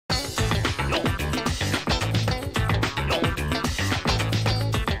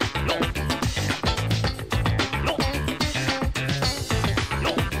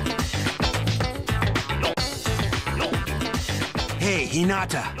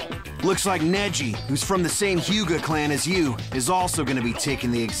Hinata. Looks like Neji, who's from the same Hyuga clan as you, is also gonna be taking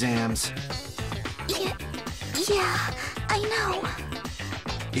the exams. Yeah, I know.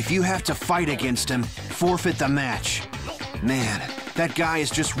 If you have to fight against him, forfeit the match. Man, that guy is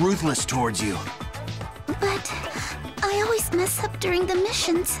just ruthless towards you. But I always mess up during the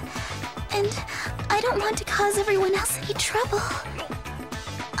missions, and I don't want to cause everyone else any trouble.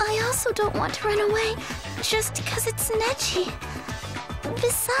 I also don't want to run away just because it's Neji.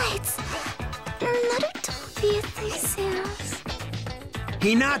 Besides, Naruto the enthusiast.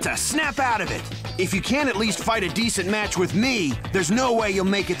 Hinata, snap out of it! If you can't at least fight a decent match with me, there's no way you'll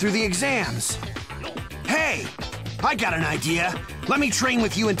make it through the exams. Hey! I got an idea. Let me train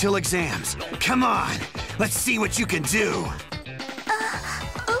with you until exams. Come on, let's see what you can do.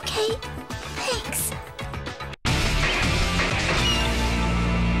 Okay. Thanks.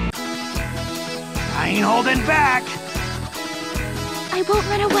 I ain't holding back. I won't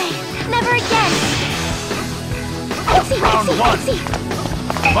run away. Never again. Round one.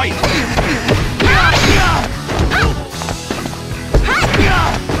 Fight.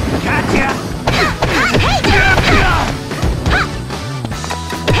 Gotcha.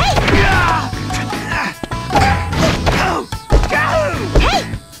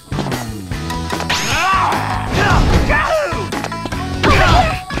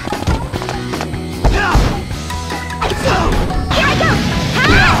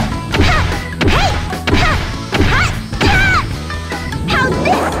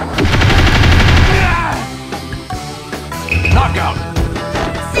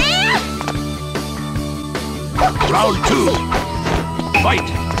 Round two. Fight.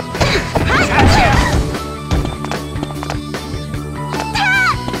 Gotcha.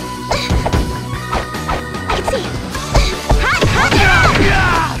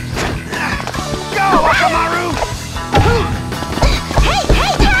 Go, Akamaru!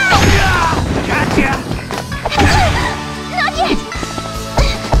 Gotcha! Not yet. Not yet.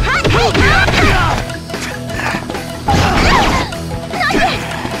 Take that.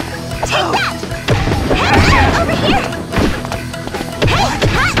 Over here! Hey!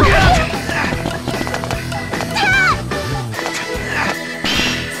 Over here!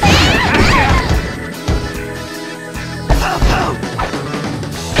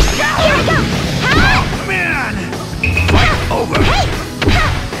 Here I go! Man! Fight over. Hey!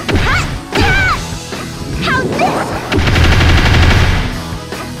 How's this?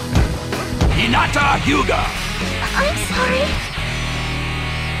 Hinata Hyuga. I'm sorry.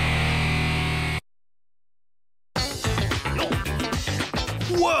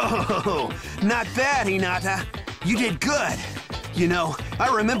 Whoa! Not bad, Hinata. You did good. You know, I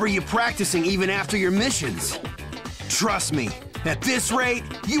remember you practicing even after your missions. Trust me, at this rate,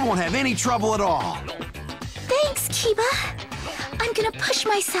 you won't have any trouble at all. Thanks, Kiba. I'm gonna push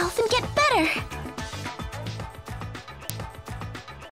myself and get better.